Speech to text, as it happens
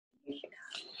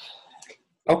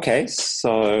Okay,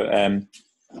 so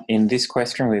in this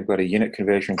question, we've got a unit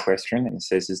conversion question, and it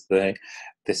says the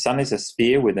sun is a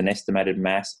sphere with an estimated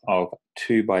mass of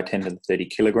 2 by 10 to the 30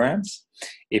 kilograms.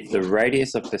 If the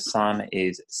radius of the sun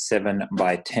is 7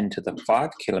 by 10 to the 5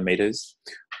 kilometers,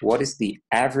 what is the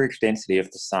average density of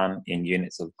the sun in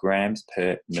units of grams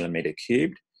per millimeter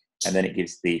cubed? And then it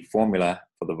gives the formula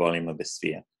for the volume of the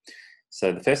sphere.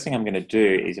 So the first thing I'm going to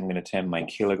do is I'm going to turn my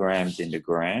kilograms into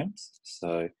grams.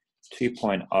 So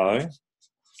 2.0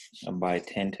 by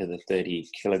 10 to the 30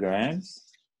 kilograms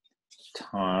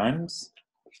times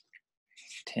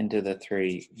 10 to the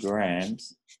 3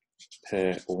 grams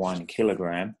per 1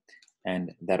 kilogram,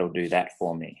 and that'll do that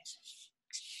for me.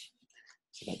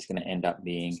 So that's going to end up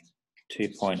being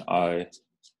 2.0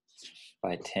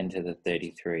 by 10 to the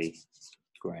 33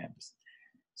 grams.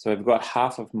 So I've got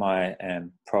half of my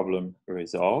problem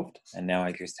resolved, and now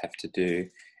I just have to do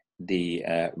the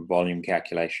volume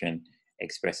calculation,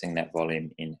 expressing that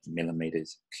volume in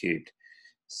millimeters cubed.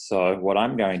 So what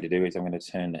I'm going to do is I'm going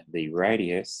to turn the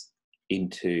radius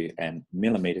into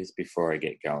millimeters before I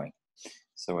get going.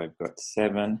 So I've got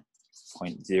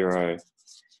 7.0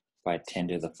 by 10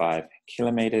 to the 5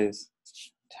 kilometers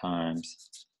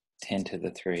times 10 to the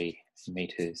 3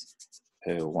 meters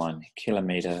per 1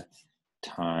 kilometer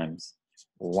times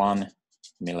 1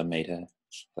 millimeter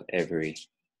for every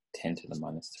 10 to the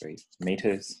minus 3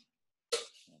 meters.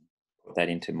 Put that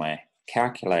into my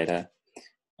calculator,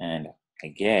 and I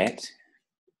get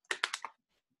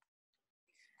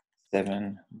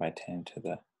 7 by 10 to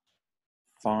the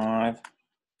 5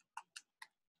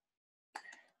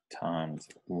 times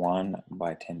 1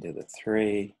 by 10 to the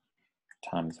 3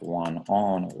 times 1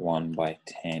 on 1 by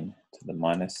 10 to the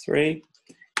minus 3,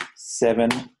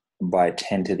 7 by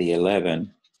 10 to the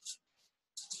 11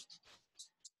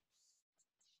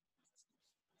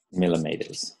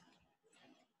 millimeters.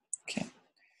 Okay,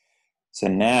 so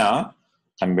now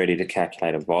I'm ready to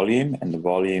calculate a volume, and the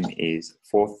volume is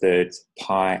 4/3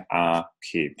 pi r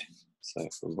cubed. So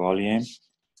for volume,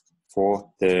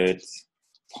 4/3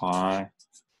 pi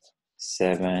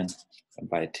 7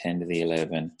 by 10 to the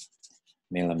 11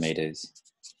 millimeters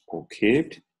all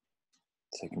cubed.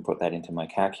 So I can put that into my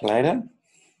calculator.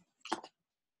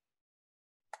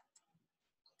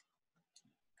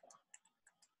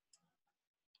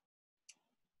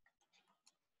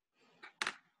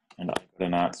 And I've got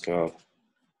an answer of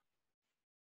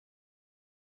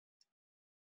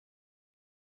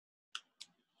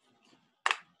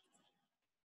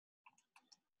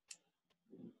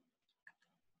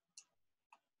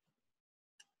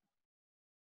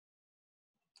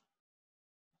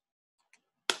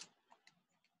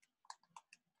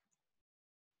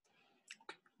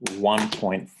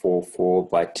 1.44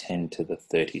 by 10 to the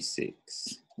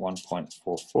 36.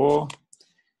 1.44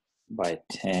 by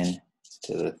 10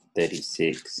 to the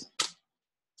 36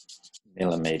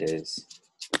 millimeters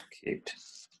cubed.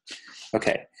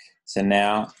 Okay, so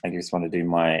now I just want to do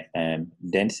my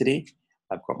density.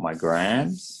 I've got my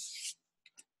grams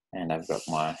and I've got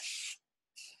my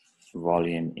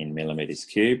volume in millimeters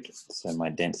cubed. So my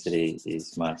density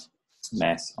is my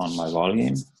mass on my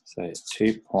volume. So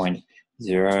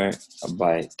 2.0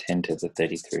 by 10 to the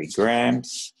 33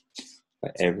 grams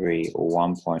for every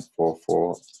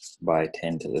 1.44 by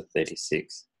 10 to the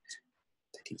 36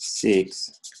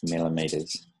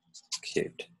 millimeters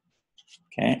cubed.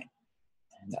 Okay,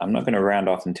 and I'm not going to round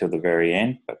off until the very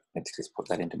end, but let's just put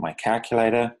that into my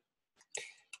calculator.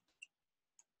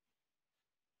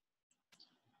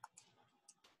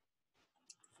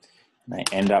 And I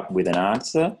end up with an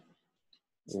answer,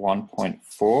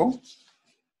 1.4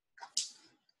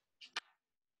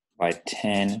 by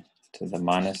 10 to the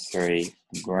minus 3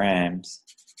 grams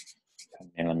per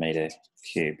millimeter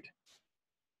cubed.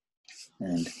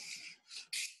 And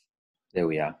there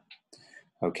we are.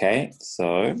 Okay,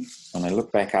 so when I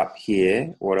look back up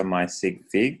here, what are my sig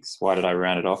figs? Why did I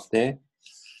round it off there?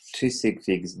 2 sig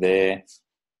figs there,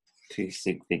 2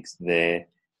 sig figs there.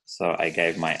 So I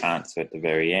gave my answer at the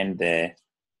very end there,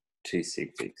 2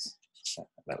 sig figs. So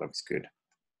that looks good.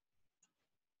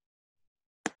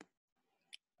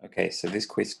 Okay, so this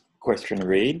question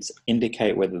reads,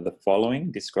 indicate whether the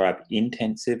following describe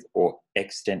intensive or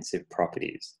extensive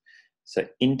properties. So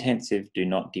intensive do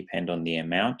not depend on the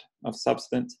amount of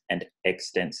substance, and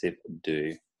extensive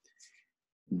do.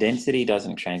 Density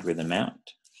doesn't change with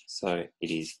amount, so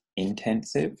it is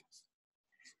intensive.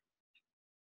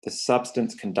 The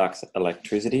substance conducts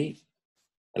electricity.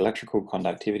 Electrical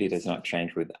conductivity does not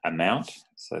change with amount,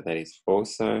 so that is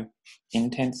also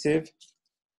intensive.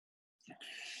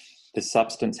 the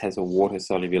substance has a water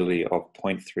solubility of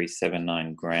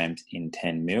 0.379 grams in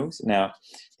 10 mils. Now,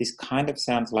 this kind of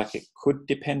sounds like it could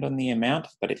depend on the amount,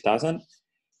 but it doesn't.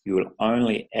 You will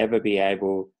only ever be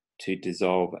able to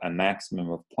dissolve a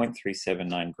maximum of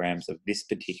 0.379 grams of this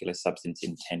particular substance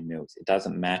in 10 mils. It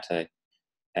doesn't matter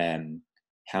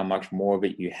how much more of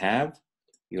it you have,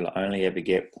 you'll only ever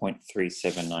get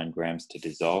 0.379 grams to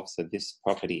dissolve. So this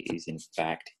property is in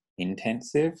fact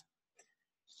intensive.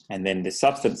 And then the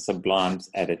substance sublimes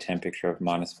at a temperature of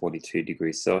minus 42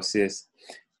 degrees Celsius.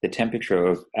 The temperature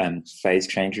of phase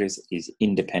changes is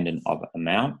independent of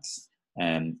amounts.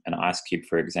 An ice cube,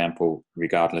 for example,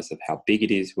 regardless of how big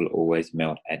it is, will always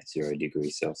melt at 0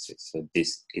 degrees Celsius. So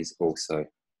this is also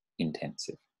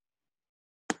intensive.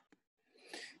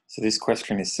 So this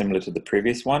question is similar to the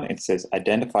previous one. It says,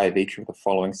 identify if each of the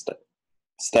following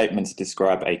statements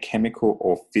describe a chemical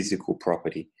or physical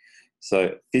property.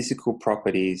 So physical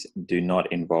properties do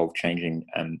not involve changing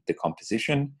the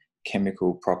composition.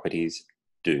 Chemical properties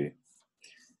do.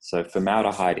 So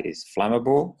formaldehyde is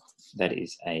flammable. That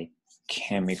is a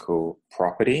chemical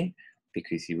property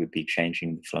because you would be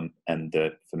changing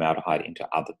the formaldehyde into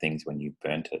other things when you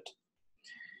burnt it.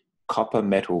 Copper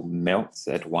metal melts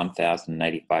at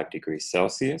 1085 degrees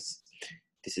Celsius.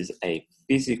 This is a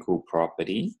physical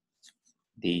property.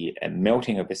 The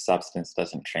melting of a substance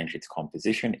doesn't change its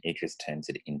composition, it just turns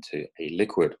it into a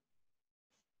liquid.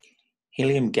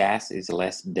 Helium gas is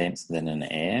less dense than an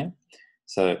air.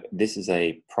 So this is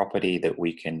a property that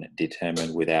we can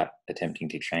determine without attempting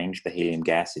to change the helium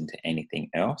gas into anything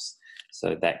else.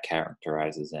 So that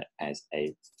characterizes it as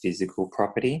a physical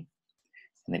property.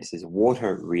 And then it says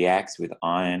water reacts with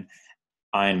iron,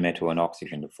 metal, and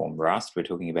oxygen to form rust. We're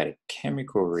talking about a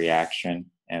chemical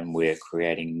reaction and we're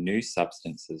creating new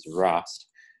substances, rust.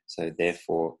 So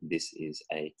therefore, this is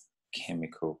a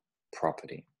chemical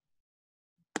property.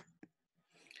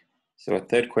 So a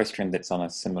third question that's on a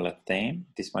similar theme.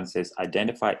 This one says,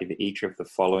 identify if each of the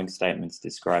following statements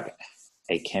describe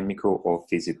a chemical or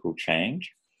physical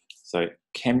change. So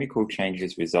chemical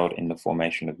changes result in the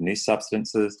formation of new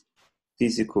substances.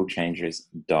 Physical changes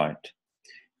don't.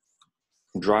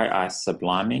 Dry ice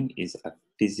subliming is a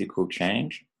physical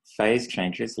change. Phase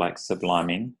changes like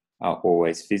subliming are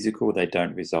always physical. They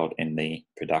don't result in the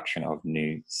production of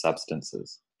new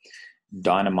substances.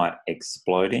 Dynamite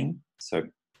exploding. So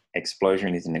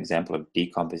explosion is an example of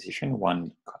decomposition,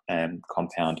 one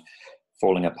compound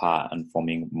falling apart and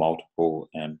forming multiple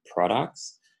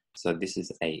products. So this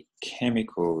is a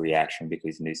chemical reaction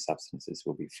because new substances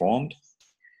will be formed.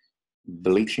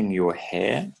 Bleaching your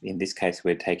hair, in this case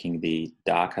we're taking the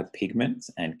darker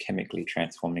pigments and chemically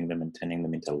transforming them and turning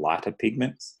them into lighter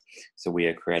pigments. So we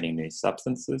are creating new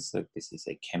substances, so this is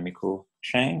a chemical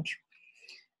change.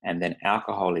 And then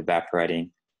alcohol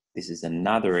evaporating, this is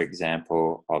another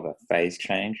example of a phase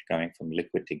change going from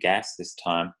liquid to gas this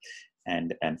time.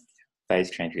 And phase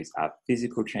changes are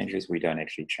physical changes. We don't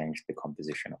actually change the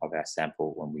composition of our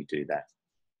sample when we do that.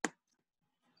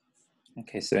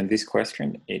 Okay, so in this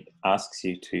question, it asks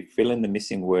you to fill in the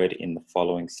missing word in the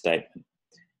following statement.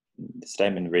 The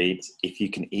statement reads, if you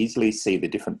can easily see the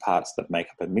different parts that make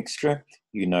up a mixture,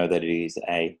 you know that it is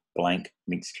a blank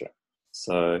mixture.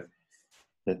 So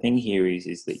the thing here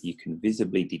is that you can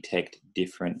visibly detect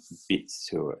different bits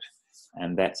to it.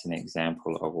 And that's an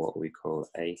example of what we call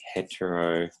a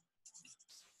heterogeneous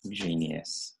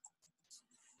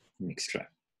mixture.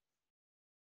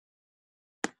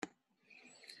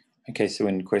 Okay, so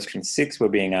in question 6, we're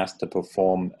being asked to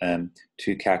perform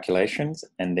 2 calculations,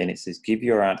 and then it says give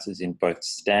your answers in both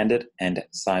standard and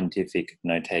scientific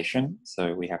notation.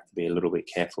 So we have to be a little bit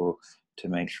careful to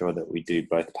make sure that we do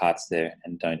both parts there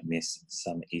and don't miss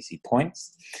some easy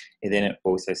points. And then it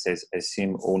also says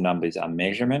assume all numbers are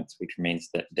measurements, which means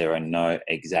that there are no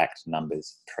exact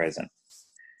numbers present.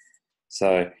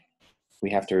 So we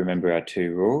have to remember our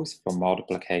 2 rules. For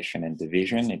multiplication and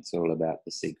division, it's all about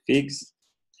the sig figs.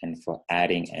 And for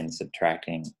adding and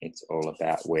subtracting, it's all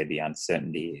about where the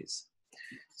uncertainty is.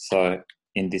 So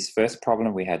in this first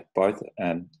problem, we had both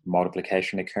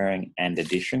multiplication occurring and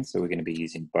addition. So we're going to be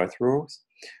using both rules.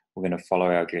 We're going to follow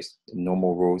our just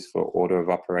normal rules for order of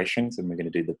operations, and we're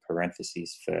going to do the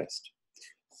parentheses first.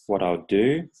 What I'll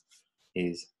do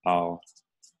is I'll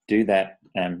do that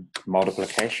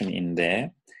multiplication in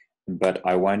there, but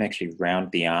I won't actually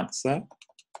round the answer.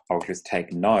 I'll just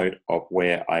take note of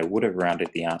where I would have rounded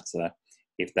the answer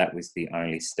if that was the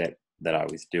only step that I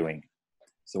was doing.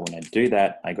 So when I do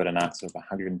that, I got an answer of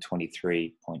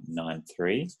 123.93.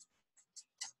 You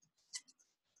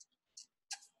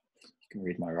can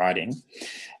read my writing.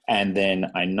 And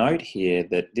then I note here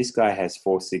that this guy has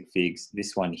 4 sig figs,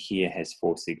 this one here has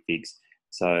 4 sig figs.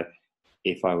 So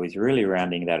if I was really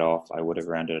rounding that off, I would have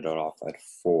rounded it off at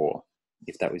 4.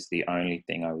 If that was the only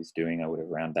thing I was doing, I would have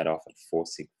rounded that off at 4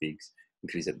 sig figs,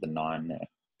 which is at the 9 there.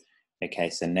 Okay,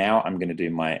 so now I'm going to do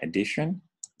my addition,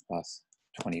 plus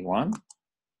 21.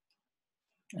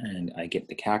 And I get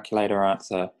the calculator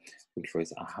answer, which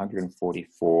was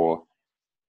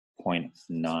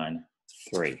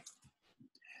 144.93.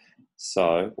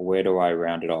 So where do I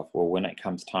round it off? Well, when it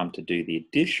comes time to do the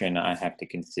addition, I have to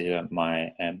consider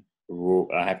my rule.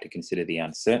 I have to consider the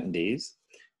uncertainties.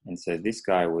 And so this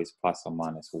guy was plus or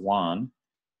minus 1.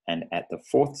 And at the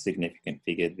 4th significant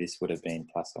figure, this would have been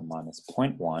plus or minus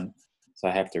 0.1. So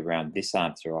I have to round this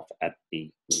answer off at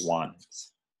the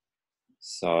 1s.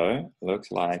 So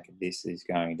looks like this is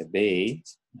going to be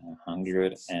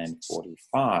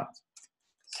 145.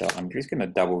 So I'm just going to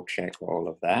double check all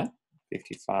of that.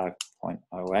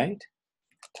 55.08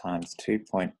 times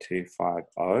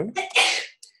 2.250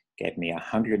 gave me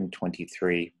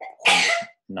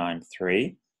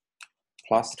 123.93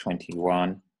 plus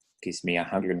 21 gives me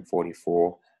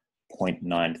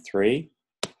 144.93,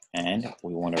 and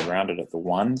we want to round it at the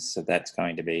 1s, so that's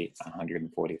going to be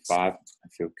 145. I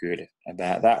feel good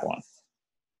about that one.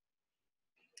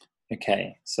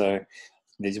 Okay, so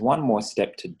there's one more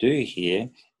step to do here,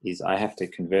 is I have to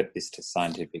convert this to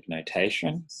scientific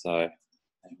notation. So I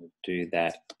will do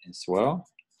that as well.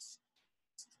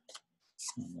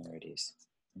 And there it is.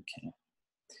 Okay.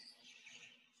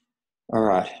 All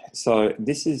right, so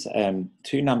this is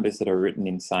 2 numbers that are written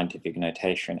in scientific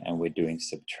notation, and we're doing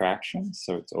subtraction.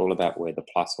 So it's all about where the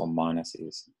plus or minus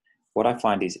is. What I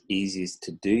find is easiest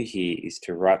to do here is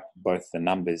to write both the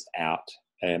numbers out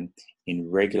in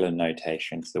regular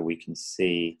notation so we can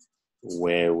see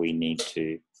where we need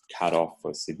to cut off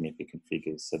for significant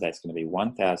figures. So that's going to be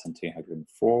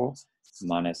 1,204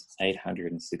 minus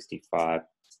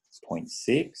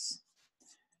 865.6.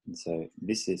 And so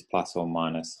this is plus or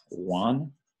minus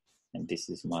 1, and this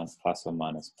is minus plus or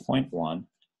minus 0.1.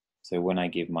 So when I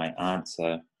give my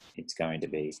answer, it's going to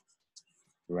be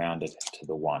rounded to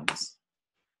the 1s.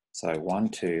 So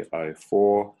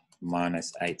 1204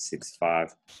 minus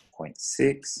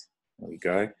 865.6, there we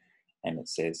go. And it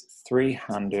says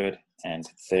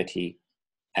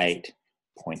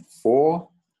 338.4,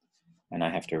 and I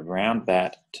have to round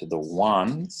that to the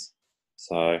 1s.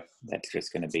 So that's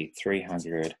just going to be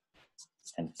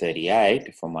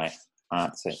 338 for my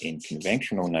answer in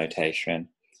conventional notation,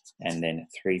 and then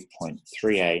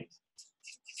 3.38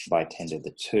 by 10 to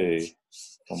the 2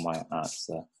 for my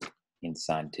answer in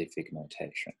scientific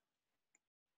notation.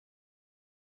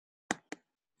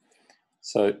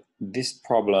 So this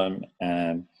problem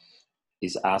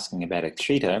is asking about a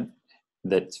cheetah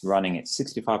that's running at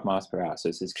 65 miles per hour. So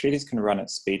it says cheetahs can run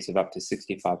at speeds of up to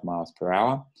 65 miles per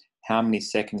hour. How many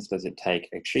seconds does it take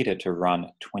a cheetah to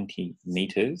run 20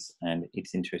 meters? And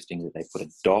it's interesting that they put a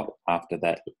dot after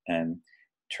that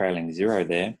trailing 0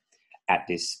 there at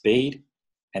this speed.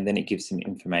 And then it gives some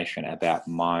information about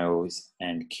miles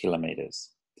and kilometers.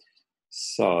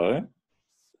 So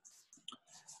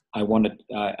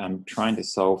I'm trying to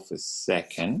solve for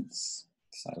seconds.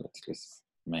 So let's just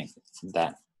make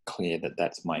that clear that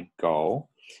that's my goal.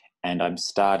 And I'm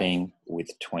starting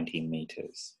with 20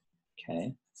 meters,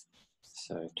 okay?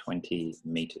 So 20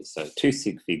 meters, so 2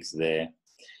 sig figs there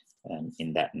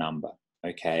in that number,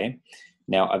 okay?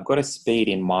 Now I've got a speed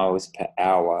in miles per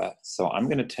hour, so I'm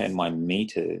gonna turn my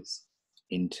meters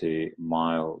into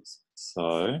miles.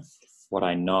 So what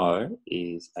I know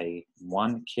is a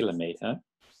 1 kilometer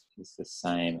is the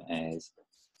same as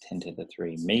 10 to the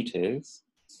 3 meters.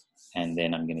 And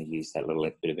then I'm going to use that little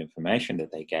bit of information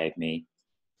that they gave me.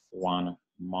 1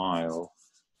 mile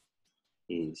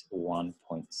is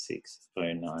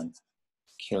 1.609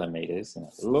 kilometers. And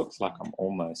it looks like I'm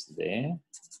almost there.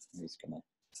 I'm just going to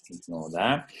ignore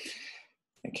that.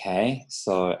 Okay,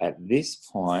 so at this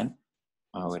point,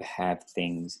 I would have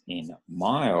things in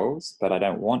miles, but I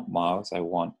don't want miles, I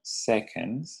want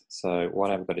seconds. So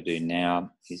what I've got to do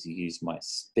now is use my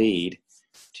speed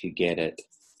to get it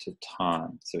to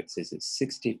time. So it says it's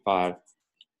 65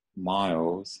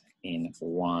 miles in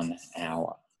 1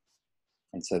 hour.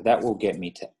 And so that will get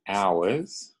me to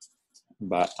hours,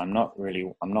 but I'm not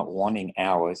wanting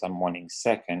hours, I'm wanting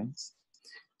seconds.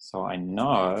 So I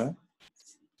know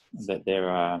that there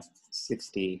are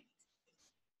 60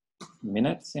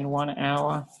 minutes in 1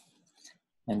 hour,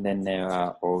 and then there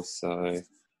are also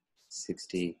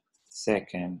 60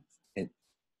 seconds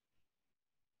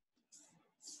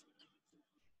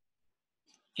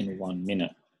in 1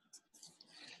 minute.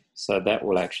 So that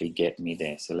will actually get me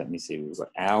there. So let me see, we've got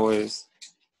hours,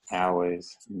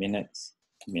 hours, minutes,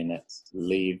 minutes,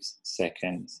 leaves,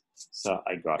 seconds. So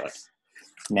I got it.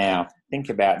 Now, think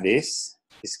about this.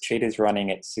 This cheetah's running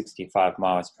at 65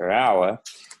 miles per hour.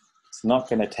 It's not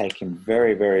going to take him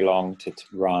very, very long to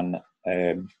run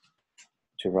the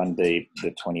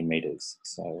 20 meters.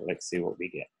 So let's see what we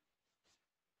get.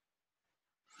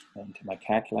 Into my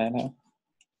calculator.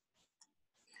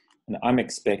 And I'm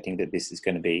expecting that this is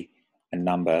going to be a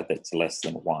number that's less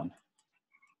than 1.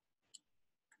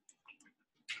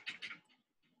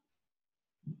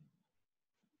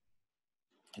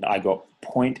 And I got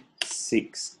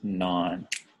 0.69.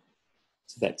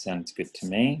 So that sounds good to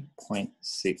me,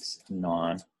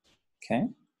 0.69. Okay,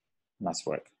 nice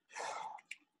work.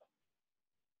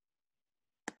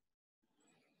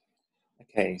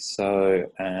 Okay, so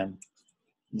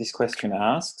this question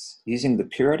asks, using the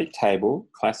periodic table,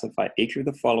 classify each of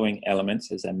the following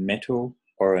elements as a metal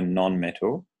or a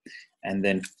non-metal, and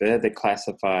then further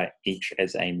classify each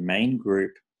as a main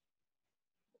group,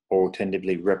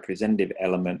 alternatively representative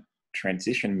element,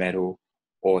 transition metal,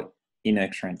 or inner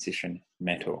transition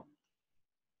metal.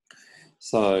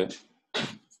 So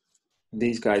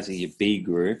these guys are your B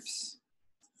groups.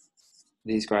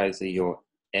 These guys are your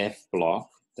F block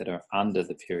that are under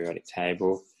the periodic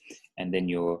table. And then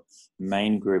your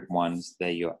main group ones,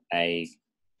 they're your A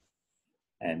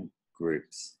and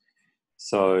groups.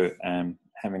 So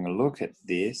having a look at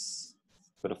this,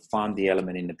 got to find the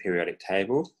element in the periodic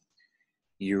table.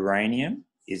 Uranium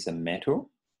is a metal.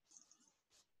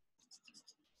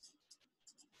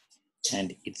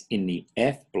 And it's in the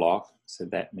F block, so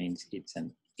that means it's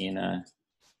an inner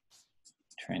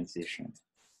transition.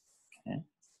 Okay.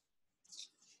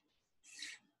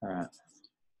 All right.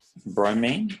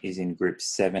 Bromine is in group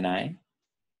 7A.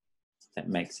 That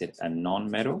makes it a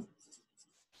non-metal.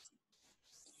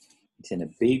 It's in a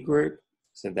B group,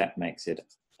 so that makes it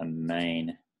a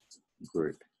main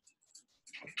group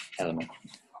element.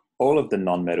 All of the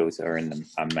non-metals are in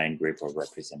a main group or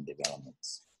representative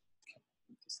elements. Okay,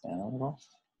 put this down a little.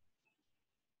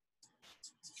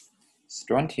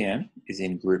 Strontium is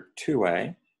in group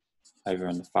 2A, over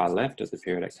on the far left of the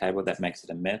periodic table. That makes it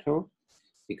a metal.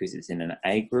 Because it's in an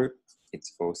A group,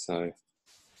 it's also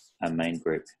a main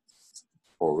group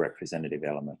or representative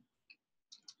element.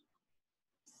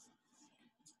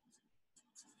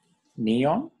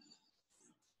 Neon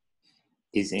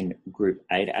is in group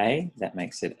 8A, that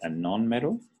makes it a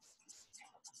non-metal.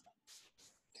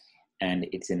 And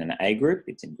it's in an A group,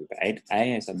 it's in group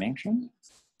 8A as I mentioned.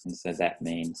 And so that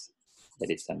means that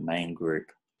it's a main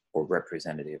group or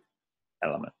representative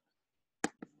element.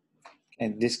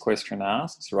 And this question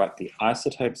asks, write the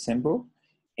isotope symbol,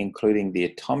 including the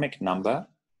atomic number,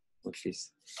 which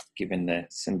is given the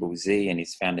symbol Z and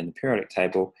is found in the periodic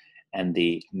table, and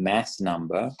the mass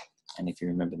number. And if you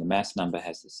remember, the mass number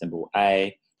has the symbol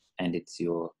A, and it's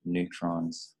your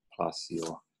neutrons plus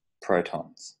your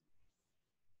protons.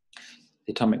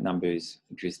 The atomic number is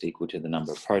just equal to the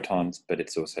number of protons, but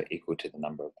it's also equal to the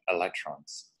number of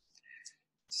electrons.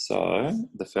 So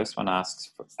the first one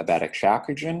asks about a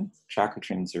chalcogen.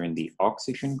 Chalcogens are in the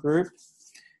oxygen group.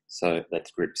 So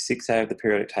that's group 6A of the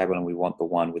periodic table, and we want the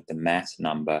one with the mass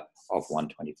number of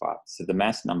 125. So the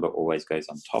mass number always goes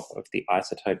on top of the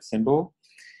isotope symbol.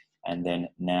 And then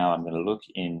now I'm going to look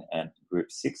in group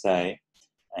 6A,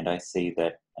 and I see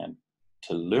that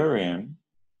tellurium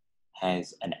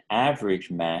has an average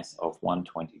mass of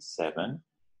 127.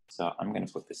 So I'm going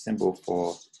to put the symbol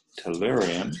for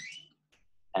tellurium,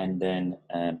 and then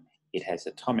it has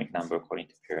atomic number according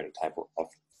to periodic table of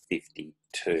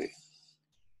 52.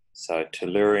 So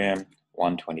tellurium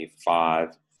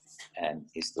 125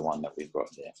 is the one that we've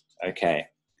got there. Okay.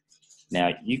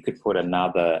 Now you could put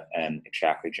another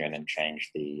chalcogen and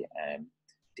change the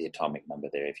atomic number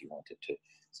there if you wanted to.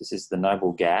 So this is the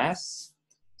noble gas.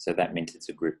 So that means it's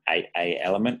a group 8A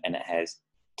element and it has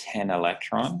 10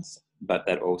 electrons, but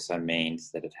that also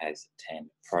means that it has 10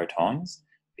 protons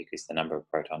because the number of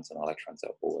protons and electrons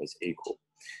are always equal.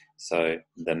 So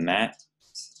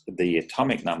the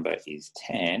atomic number is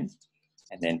 10,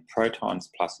 and then protons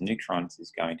plus neutrons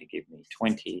is going to give me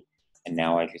 20. And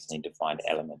now I just need to find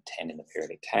element 10 in the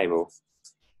periodic table,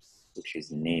 which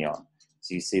is neon.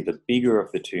 So you see the bigger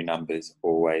of the two numbers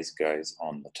always goes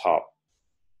on the top.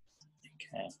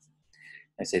 Okay.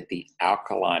 I said the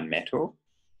alkaline metal.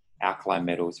 Alkaline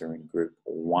metals are in group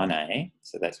 1A.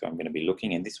 So that's where I'm going to be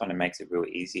looking. And this one, it makes it real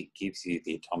easy. It gives you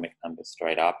the atomic number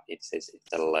straight up. It says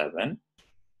it's 11.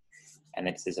 And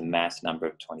it says a mass number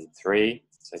of 23.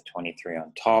 So 23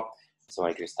 on top. So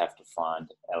I just have to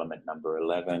find element number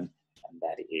 11. And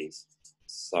that is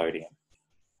sodium.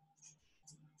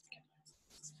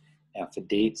 Now for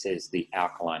D, it says the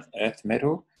alkaline earth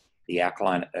metal. The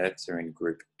alkaline earths are in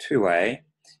group 2A,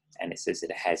 and it says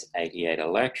it has 88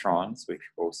 electrons, which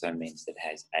also means that it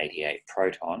has 88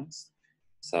 protons.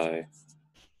 So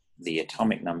the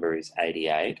atomic number is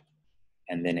 88,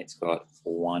 and then it's got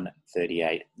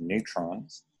 138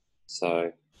 neutrons.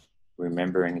 So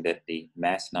remembering that the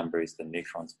mass number is the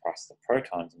neutrons plus the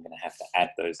protons, I'm going to have to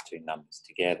add those two numbers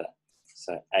together.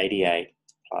 So 88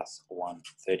 plus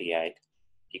 138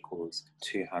 equals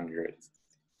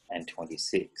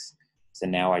 226. So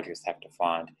now I just have to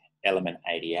find element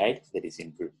 88 that is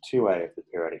in group 2A of the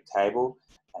periodic table,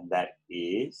 and that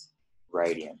is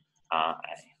radium, Ra.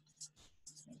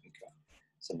 There we go.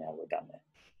 So now we're done there.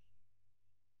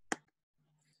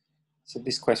 So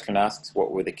this question asks,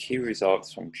 what were the key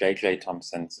results from J.J.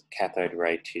 Thomson's cathode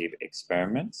ray tube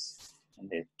experiments? And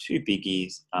the two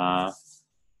biggies are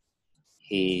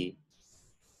he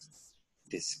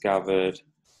discovered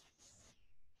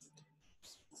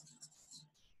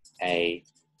a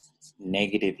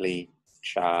negatively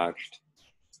charged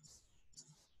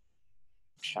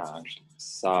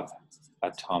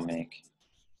subatomic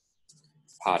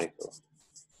particle.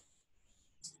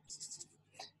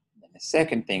 And the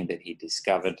second thing that he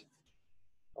discovered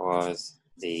was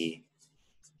he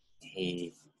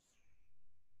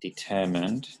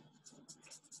determined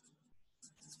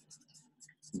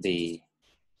the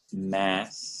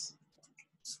mass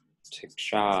to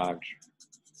charge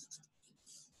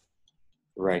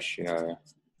ratio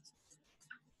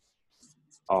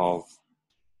of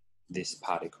this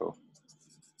particle.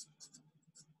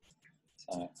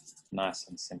 So nice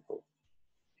and simple.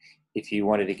 If you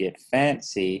wanted to get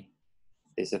fancy,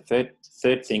 there's a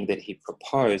third thing that he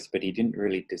proposed, but he didn't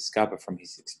really discover from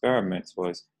his experiments,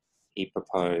 was he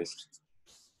proposed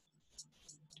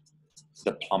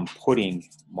the plum pudding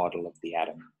model of the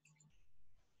atom.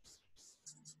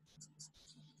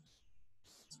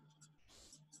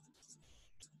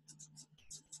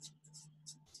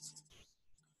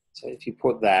 So if you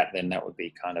put that, then that would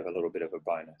be kind of a little bit of a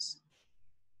bonus.